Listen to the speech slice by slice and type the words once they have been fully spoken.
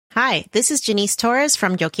Hi, this is Janice Torres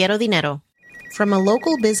from Yo Quiero Dinero. From a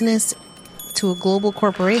local business to a global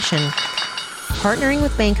corporation, partnering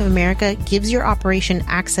with Bank of America gives your operation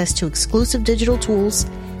access to exclusive digital tools,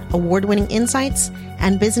 award-winning insights,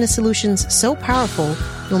 and business solutions so powerful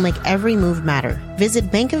you'll make every move matter.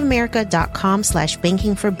 Visit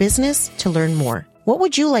bankofamerica.com/banking for business to learn more. What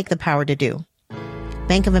would you like the power to do?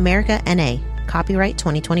 Bank of America, N.A. Copyright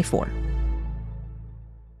 2024.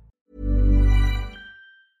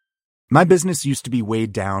 My business used to be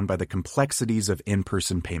weighed down by the complexities of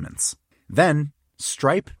in-person payments. Then,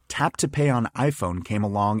 Stripe Tap to Pay on iPhone came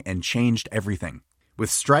along and changed everything.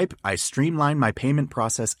 With Stripe, I streamlined my payment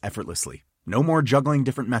process effortlessly. No more juggling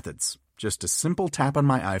different methods. Just a simple tap on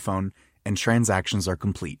my iPhone and transactions are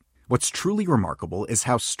complete. What's truly remarkable is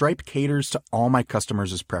how Stripe caters to all my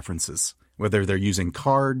customers' preferences. Whether they're using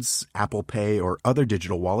cards, Apple Pay, or other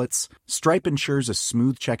digital wallets, Stripe ensures a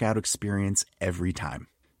smooth checkout experience every time.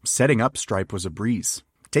 Setting up Stripe was a breeze,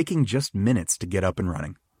 taking just minutes to get up and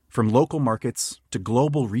running. From local markets to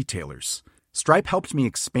global retailers, Stripe helped me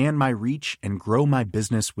expand my reach and grow my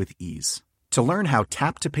business with ease. To learn how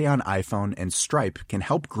Tap to Pay on iPhone and Stripe can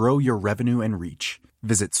help grow your revenue and reach,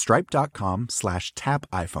 visit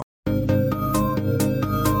stripe.com/tapiphone.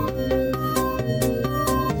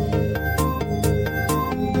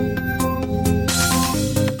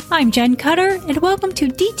 I'm Jen Cutter, and welcome to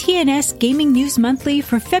DTNS Gaming News Monthly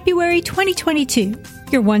for February 2022.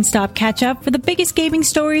 Your one-stop catch-up for the biggest gaming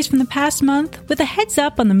stories from the past month, with a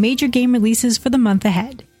heads-up on the major game releases for the month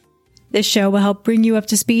ahead. This show will help bring you up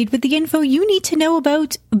to speed with the info you need to know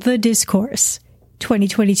about The Discourse.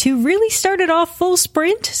 2022 really started off full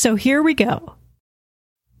sprint, so here we go.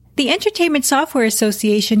 The Entertainment Software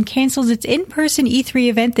Association cancels its in-person E3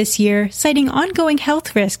 event this year, citing ongoing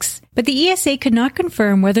health risks, but the ESA could not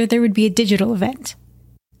confirm whether there would be a digital event.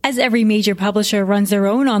 As every major publisher runs their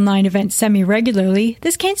own online events semi-regularly,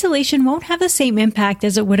 this cancellation won't have the same impact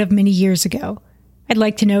as it would have many years ago. I'd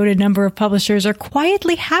like to note a number of publishers are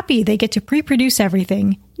quietly happy they get to pre-produce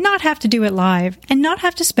everything, not have to do it live, and not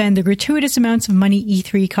have to spend the gratuitous amounts of money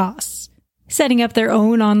E3 costs. Setting up their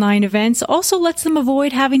own online events also lets them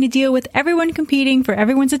avoid having to deal with everyone competing for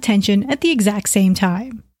everyone's attention at the exact same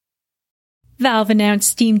time. Valve announced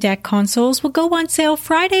Steam Deck consoles will go on sale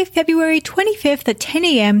Friday, February 25th at 10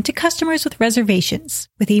 a.m. to customers with reservations,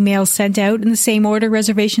 with emails sent out in the same order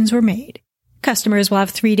reservations were made. Customers will have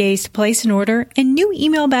 3 days to place an order, and new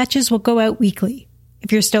email batches will go out weekly.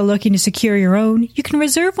 If you're still looking to secure your own, you can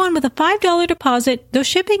reserve one with a $5 deposit, though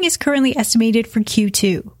shipping is currently estimated for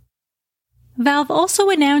Q2. Valve also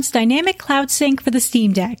announced Dynamic Cloud Sync for the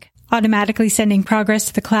Steam Deck, automatically sending progress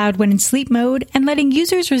to the cloud when in sleep mode and letting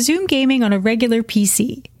users resume gaming on a regular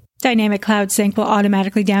PC. Dynamic Cloud Sync will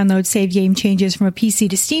automatically download saved game changes from a PC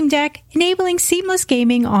to Steam Deck, enabling seamless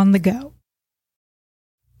gaming on the go.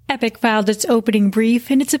 Epic filed its opening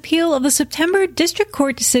brief in its appeal of the September District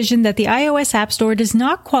Court decision that the iOS App Store does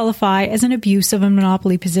not qualify as an abuse of a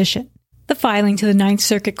monopoly position. The filing to the Ninth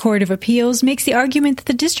Circuit Court of Appeals makes the argument that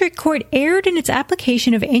the District Court erred in its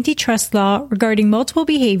application of antitrust law regarding multiple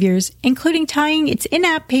behaviors, including tying its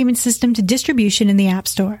in-app payment system to distribution in the App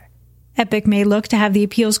Store. Epic may look to have the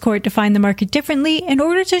appeals court define the market differently in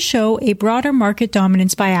order to show a broader market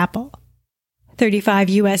dominance by Apple. 35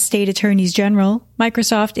 U.S. state attorneys general,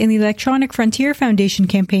 Microsoft, and the Electronic Frontier Foundation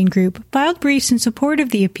campaign group filed briefs in support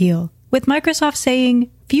of the appeal, with Microsoft saying,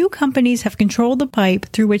 "Few companies have controlled the pipe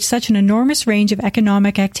through which such an enormous range of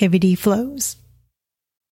economic activity flows."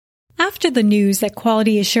 After the news that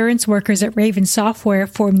quality assurance workers at Raven Software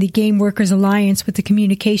formed the Game Workers Alliance with the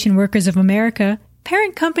Communication Workers of America,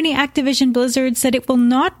 parent company Activision Blizzard said it will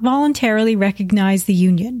not voluntarily recognize the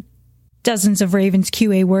union. Dozens of Raven's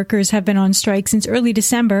QA workers have been on strike since early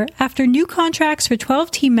December after new contracts for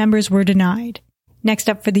 12 team members were denied. Next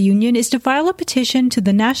up for the union is to file a petition to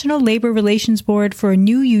the National Labor Relations Board for a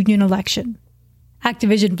new union election.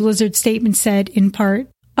 Activision Blizzard's statement said, in part,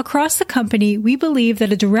 "Across the company, we believe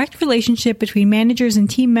that a direct relationship between managers and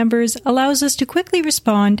team members allows us to quickly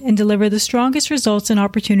respond and deliver the strongest results and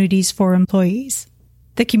opportunities for employees."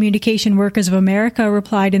 The Communication Workers of America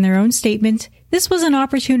replied in their own statement, "This was an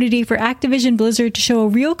opportunity for Activision Blizzard to show a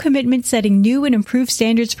real commitment setting new and improved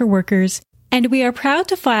standards for workers, and we are proud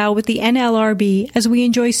to file with the NLRB as we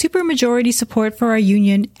enjoy supermajority support for our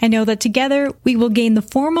union and know that together we will gain the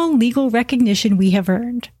formal legal recognition we have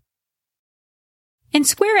earned." And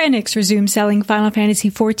Square Enix resumed selling Final Fantasy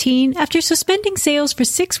XIV after suspending sales for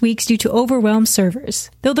 6 weeks due to overwhelmed servers,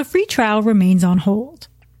 though the free trial remains on hold.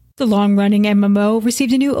 The long-running MMO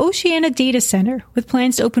received a new Oceania data center, with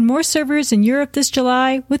plans to open more servers in Europe this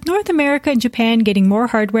July, with North America and Japan getting more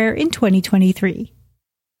hardware in 2023.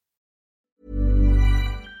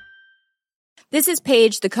 This is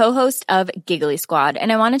Paige, the co-host of Giggly Squad, and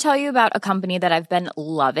I want to tell you about a company that I've been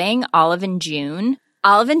loving, Olive & June.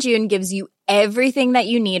 Olive & June gives you everything that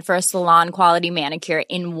you need for a salon-quality manicure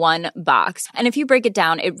in one box. And if you break it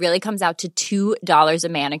down, it really comes out to $2 a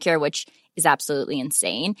manicure, which is absolutely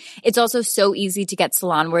insane. It's also so easy to get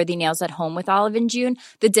salon-worthy nails at home with Olive & June.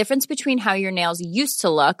 The difference between how your nails used to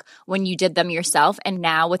look when you did them yourself and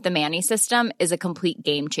now with the Mani system is a complete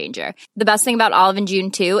game changer. The best thing about Olive &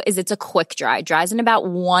 June, too, is it's a quick dry. Dries in about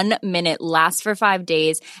 1 minute, lasts for 5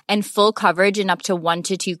 days, and full coverage in up to 1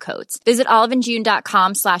 to 2 coats. Visit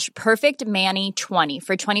oliveandjune.com/perfectmani20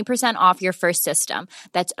 for 20% off your first system.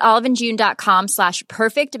 That's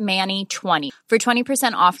oliveandjune.com/perfectmani20 for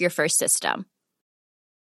 20% off your first system.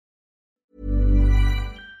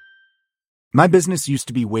 My business used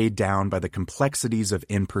to be weighed down by the complexities of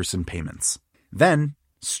in-person payments. Then,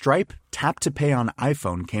 Stripe Tap to Pay on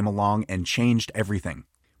iPhone came along and changed everything.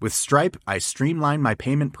 With Stripe, I streamlined my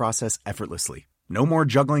payment process effortlessly. No more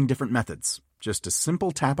juggling different methods. Just a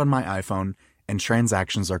simple tap on my iPhone and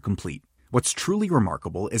transactions are complete. What's truly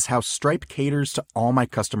remarkable is how Stripe caters to all my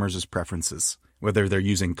customers' preferences. Whether they're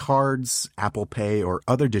using cards, Apple Pay, or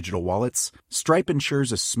other digital wallets, Stripe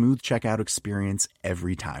ensures a smooth checkout experience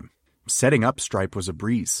every time. Setting up Stripe was a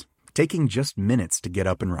breeze, taking just minutes to get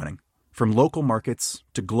up and running. From local markets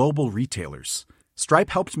to global retailers, Stripe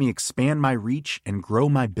helped me expand my reach and grow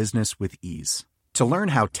my business with ease. To learn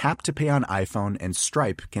how Tap to Pay on iPhone and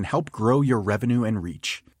Stripe can help grow your revenue and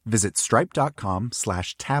reach, visit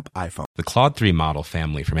stripe.com/tapiphone. The Claude 3 model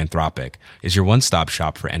family from Anthropic is your one-stop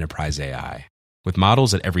shop for enterprise AI. With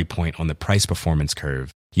models at every point on the price-performance curve,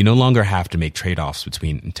 you no longer have to make trade-offs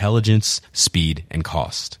between intelligence, speed, and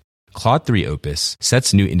cost. Claude 3 Opus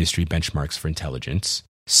sets new industry benchmarks for intelligence.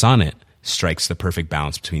 Sonnet strikes the perfect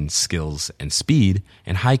balance between skills and speed.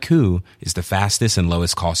 And Haiku is the fastest and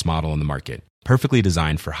lowest cost model in the market, perfectly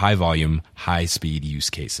designed for high-volume, high-speed use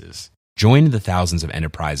cases. Join the thousands of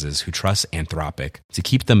enterprises who trust Anthropic to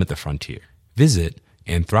keep them at the frontier. Visit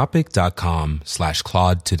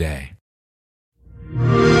anthropic.com/Claude today.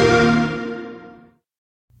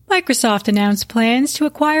 Microsoft announced plans to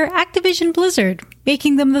acquire Activision Blizzard,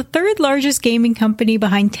 making them the third largest gaming company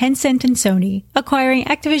behind Tencent and Sony, acquiring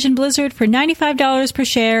Activision Blizzard for $95 per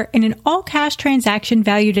share in an all-cash transaction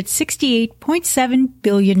valued at $68.7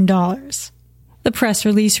 billion. The press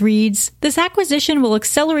release reads, "This acquisition will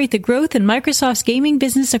accelerate the growth in Microsoft's gaming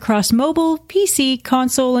business across mobile, PC,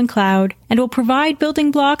 console, and cloud, and will provide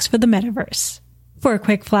building blocks for the metaverse." For a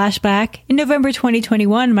quick flashback, in November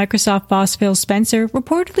 2021, Microsoft boss Phil Spencer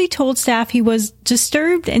reportedly told staff he was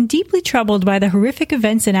disturbed and deeply troubled by the horrific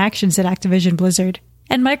events and actions at Activision Blizzard.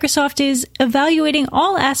 And Microsoft is evaluating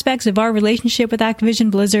all aspects of our relationship with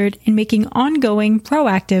Activision Blizzard and making ongoing,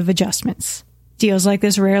 proactive adjustments. Deals like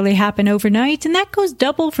this rarely happen overnight, and that goes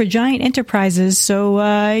double for giant enterprises, so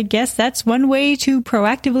I guess that's one way to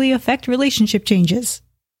proactively affect relationship changes.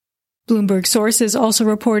 Bloomberg sources also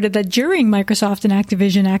reported that during Microsoft and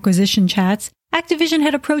Activision acquisition chats, Activision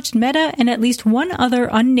had approached Meta and at least one other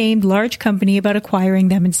unnamed large company about acquiring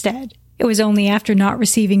them instead. It was only after not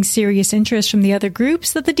receiving serious interest from the other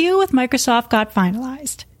groups that the deal with Microsoft got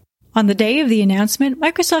finalized. On the day of the announcement,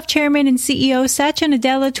 Microsoft Chairman and CEO Satya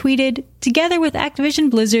Nadella tweeted, "Together with Activision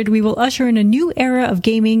Blizzard, we will usher in a new era of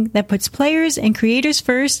gaming that puts players and creators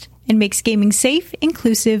first and makes gaming safe,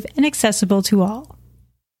 inclusive, and accessible to all."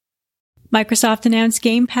 Microsoft announced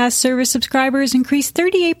Game Pass service subscribers increased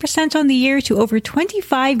 38% on the year to over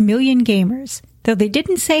 25 million gamers, though they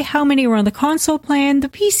didn't say how many were on the console plan, the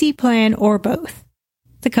PC plan, or both.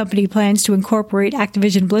 The company plans to incorporate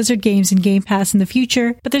Activision Blizzard games in Game Pass in the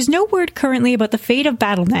future, but there's no word currently about the fate of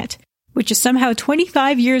Battle.net, which is somehow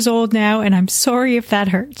 25 years old now, and I'm sorry if that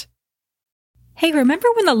hurt. Hey, remember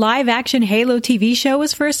when the live-action Halo TV show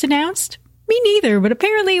was first announced? Me neither, but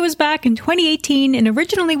apparently it was back in 2018 and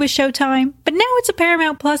originally was Showtime, but now it's a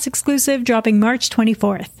Paramount Plus exclusive dropping March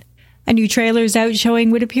 24th. A new trailer is out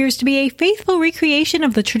showing what appears to be a faithful recreation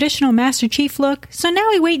of the traditional Master Chief look, so now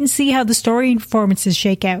we wait and see how the story and performances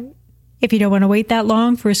shake out. If you don't want to wait that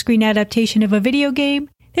long for a screen adaptation of a video game,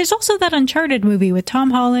 there's also that Uncharted movie with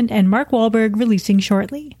Tom Holland and Mark Wahlberg releasing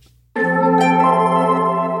shortly.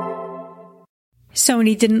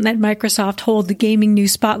 Sony didn't let Microsoft hold the gaming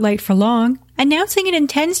news spotlight for long, announcing it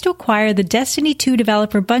intends to acquire the Destiny 2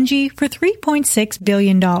 developer Bungie for $3.6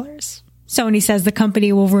 billion. Sony says the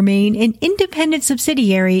company will remain an independent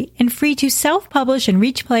subsidiary and free to self-publish and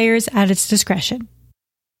reach players at its discretion.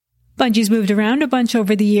 Bungie's moved around a bunch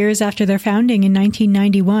over the years after their founding in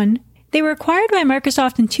 1991. They were acquired by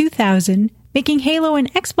Microsoft in 2000, making Halo an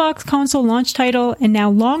Xbox console launch title and now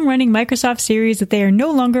long-running Microsoft series that they are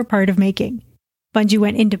no longer part of making. Bungie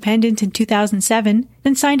went independent in 2007,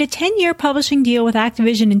 then signed a 10-year publishing deal with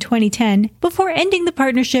Activision in 2010 before ending the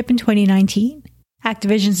partnership in 2019.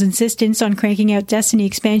 Activision's insistence on cranking out Destiny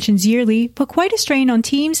expansions yearly put quite a strain on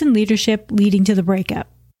teams and leadership, leading to the breakup.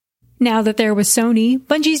 Now that they're with Sony,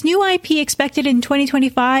 Bungie's new IP expected in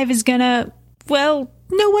 2025 is gonna, well,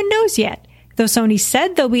 no one knows yet. Though Sony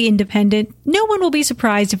said they'll be independent, no one will be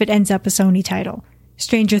surprised if it ends up a Sony title.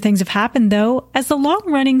 Stranger things have happened, though, as the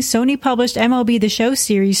long-running Sony-published MLB The Show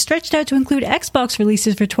series stretched out to include Xbox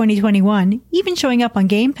releases for 2021, even showing up on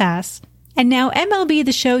Game Pass. And now MLB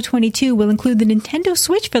The Show 22 will include the Nintendo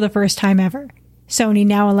Switch for the first time ever. Sony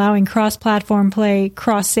now allowing cross-platform play,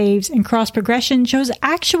 cross-saves, and cross-progression shows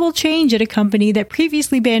actual change at a company that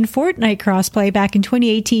previously banned Fortnite crossplay back in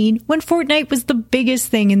 2018 when Fortnite was the biggest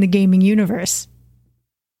thing in the gaming universe.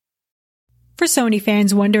 For Sony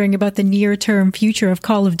fans wondering about the near-term future of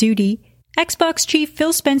Call of Duty, Xbox chief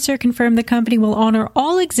Phil Spencer confirmed the company will honor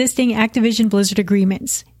all existing Activision Blizzard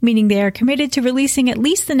agreements, meaning they are committed to releasing at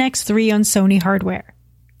least the next 3 on Sony hardware.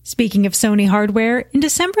 Speaking of Sony hardware, in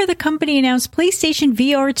December the company announced PlayStation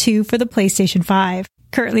VR 2 for the PlayStation 5.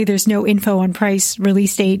 Currently there's no info on price,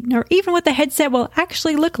 release date, or even what the headset will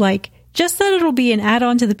actually look like, just that it'll be an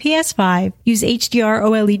add-on to the PS5, use HDR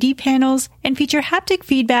OLED panels, and feature haptic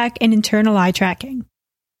feedback and internal eye tracking.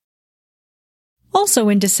 Also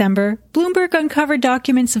in December, Bloomberg uncovered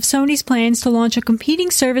documents of Sony's plans to launch a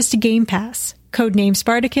competing service to Game Pass, codenamed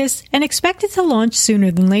Spartacus, and expected to launch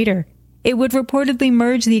sooner than later. It would reportedly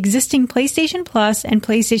merge the existing PlayStation Plus and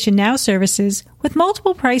PlayStation Now services, with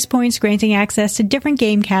multiple price points granting access to different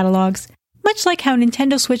game catalogs, much like how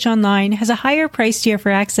Nintendo Switch Online has a higher price tier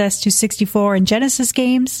for access to 64 and Genesis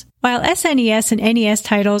games, while SNES and NES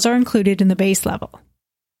titles are included in the base level.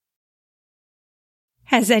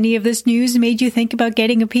 Has any of this news made you think about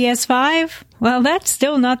getting a PS5? Well, that's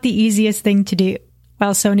still not the easiest thing to do.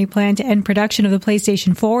 While Sony planned to end production of the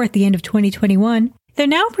PlayStation 4 at the end of 2021, they're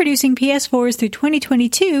now producing PS4s through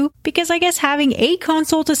 2022 because I guess having a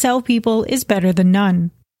console to sell people is better than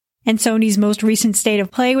none. And Sony's most recent state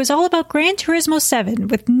of play was all about Gran Turismo 7,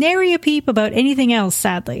 with nary a peep about anything else,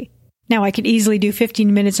 sadly. Now, I could easily do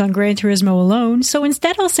 15 minutes on Gran Turismo alone, so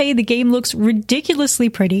instead I'll say the game looks ridiculously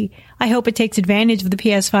pretty. I hope it takes advantage of the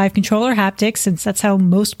PS5 controller haptics, since that's how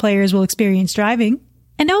most players will experience driving.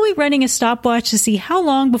 And I'll be running a stopwatch to see how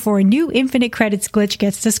long before a new infinite credits glitch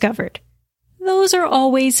gets discovered. Those are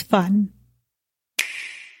always fun.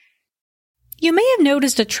 You may have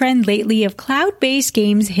noticed a trend lately of cloud-based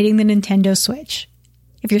games hitting the Nintendo Switch.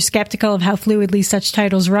 If you're skeptical of how fluidly such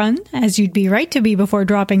titles run, as you'd be right to be before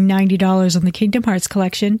dropping $90 on the Kingdom Hearts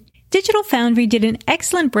collection, Digital Foundry did an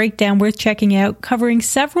excellent breakdown worth checking out covering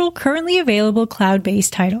several currently available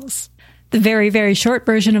cloud-based titles. The very, very short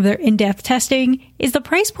version of their in-depth testing is the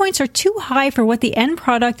price points are too high for what the end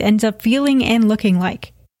product ends up feeling and looking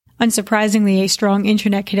like. Unsurprisingly, a strong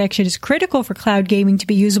internet connection is critical for cloud gaming to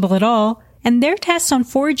be usable at all, and their tests on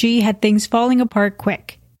 4G had things falling apart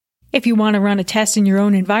quick. If you want to run a test in your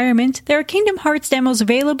own environment, there are Kingdom Hearts demos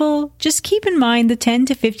available, just keep in mind the 10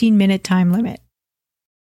 to 15 minute time limit.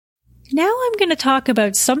 Now I'm going to talk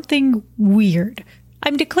about something weird.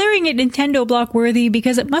 I'm declaring it Nintendo block worthy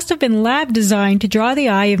because it must have been lab designed to draw the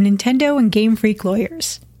eye of Nintendo and Game Freak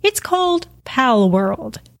lawyers. It's called Pal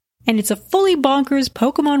World. And it's a fully bonkers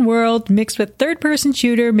Pokemon world mixed with third-person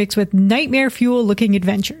shooter mixed with nightmare fuel-looking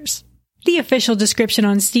adventures. The official description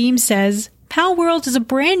on Steam says, Pal World is a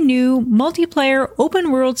brand new, multiplayer,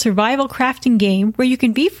 open-world survival crafting game where you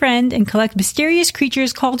can befriend and collect mysterious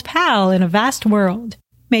creatures called Pal in a vast world.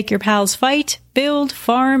 Make your pals fight, build,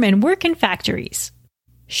 farm, and work in factories.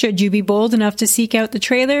 Should you be bold enough to seek out the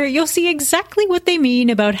trailer, you'll see exactly what they mean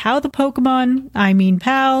about how the Pokemon, I mean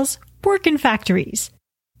pals, work in factories.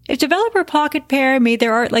 If developer Pocket Pair made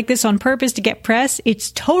their art like this on purpose to get press,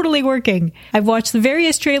 it's totally working. I've watched the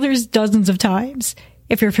various trailers dozens of times.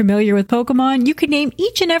 If you're familiar with Pokemon, you can name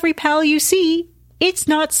each and every pal you see. It's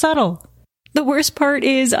not subtle. The worst part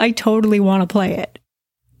is I totally want to play it.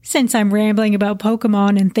 Since I'm rambling about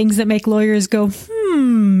Pokemon and things that make lawyers go,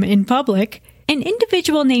 in public, an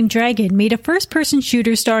individual named Dragon made a first-person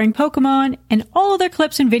shooter starring Pokemon, and all their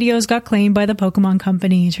clips and videos got claimed by the Pokemon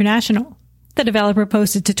Company International. The developer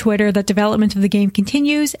posted to Twitter that development of the game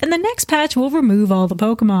continues, and the next patch will remove all the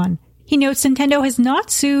Pokemon. He notes Nintendo has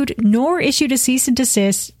not sued nor issued a cease and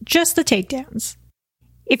desist, just the takedowns.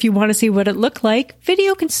 If you want to see what it looked like,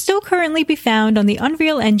 video can still currently be found on the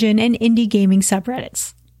Unreal Engine and indie gaming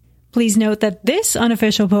subreddits. Please note that this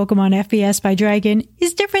unofficial Pokemon FPS by Dragon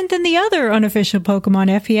is different than the other unofficial Pokemon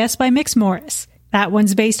FPS by Mix Morris. That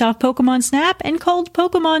one's based off Pokemon Snap and called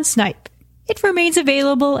Pokemon Snipe. It remains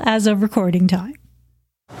available as of recording time.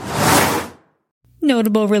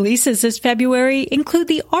 Notable releases this February include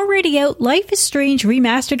the already out Life is Strange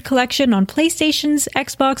Remastered Collection on PlayStations,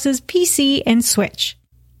 Xboxes, PC, and Switch.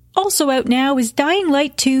 Also out now is Dying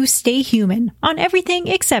Light 2 Stay Human on everything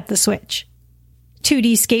except the Switch.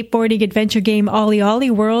 2D skateboarding adventure game Ollie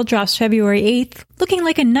Ollie World drops February 8th, looking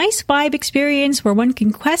like a nice vibe experience where one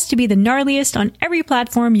can quest to be the gnarliest on every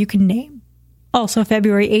platform you can name. Also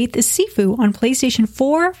February 8th is Sifu on PlayStation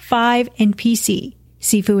 4, 5, and PC.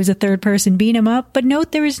 Sifu is a third-person beat-em-up, but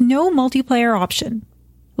note there is no multiplayer option.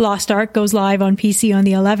 Lost Ark goes live on PC on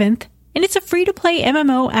the 11th, and it's a free-to-play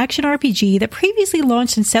MMO action RPG that previously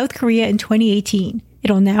launched in South Korea in 2018.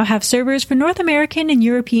 It'll now have servers for North American and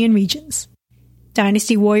European regions.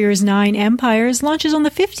 Dynasty Warriors 9 Empires launches on the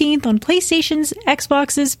 15th on PlayStations,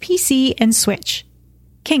 Xboxes, PC, and Switch.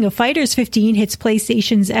 King of Fighters 15 hits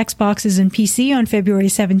PlayStations, Xboxes, and PC on February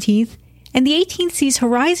 17th, and the 18th sees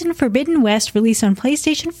Horizon Forbidden West released on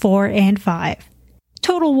PlayStation 4 and 5.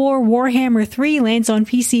 Total War Warhammer 3 lands on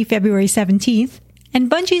PC February 17th, and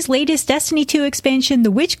Bungie's latest Destiny 2 expansion,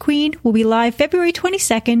 The Witch Queen, will be live February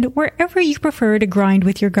 22nd wherever you prefer to grind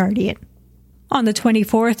with your Guardian. On the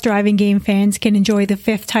 24th, driving game fans can enjoy the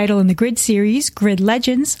 5th title in the Grid series, Grid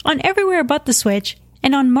Legends, on everywhere but the Switch,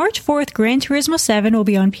 and on March 4th, Gran Turismo 7 will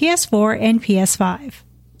be on PS4 and PS5.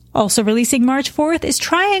 Also releasing March 4th is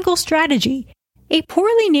Triangle Strategy, a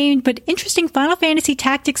poorly named but interesting Final Fantasy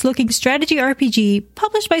Tactics-looking strategy RPG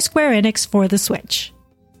published by Square Enix for the Switch.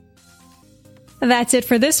 That's it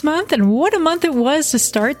for this month, and what a month it was to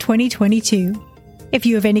start 2022. If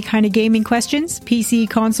you have any kind of gaming questions, PC,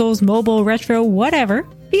 consoles, mobile, retro, whatever,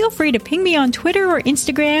 feel free to ping me on Twitter or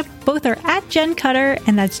Instagram. Both are at Jen Cutter,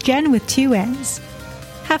 and that's Jen with 2 N's.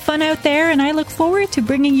 Have fun out there, and I look forward to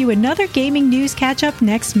bringing you another gaming news catch-up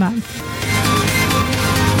next month.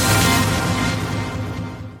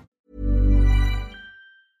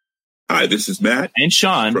 Hi, this is Matt and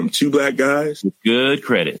Sean from Two Black Guys with Good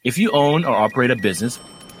Credit. If you own or operate a business,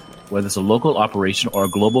 whether it's a local operation or a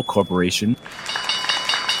global corporation,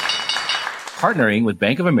 partnering with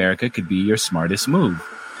Bank of America could be your smartest move.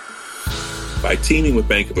 By teaming with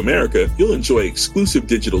Bank of America, you'll enjoy exclusive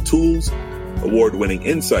digital tools, award-winning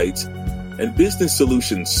insights, and business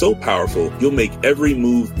solutions so powerful you'll make every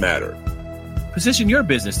move matter. Position your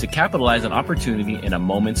business to capitalize on opportunity in a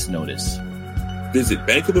moment's notice. Visit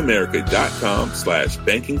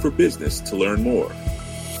bankofamerica.com/banking for business to learn more.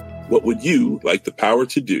 What would you like the power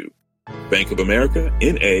to do? Bank of America,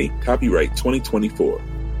 N.A., copyright 2024.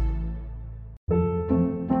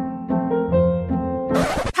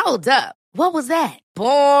 Hold up. What was that?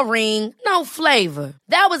 Boring. No flavor.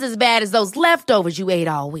 That was as bad as those leftovers you ate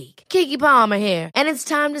all week. Keke Palmer here, and it's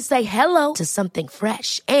time to say hello to something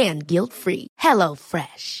fresh and guilt-free. Hello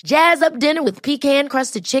Fresh. Jazz up dinner with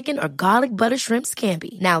pecan-crusted chicken or garlic butter shrimp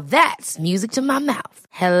scampi. Now that's music to my mouth.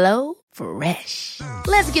 Hello Fresh.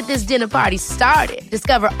 Let's get this dinner party started.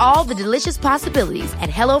 Discover all the delicious possibilities at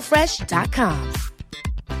HelloFresh.com.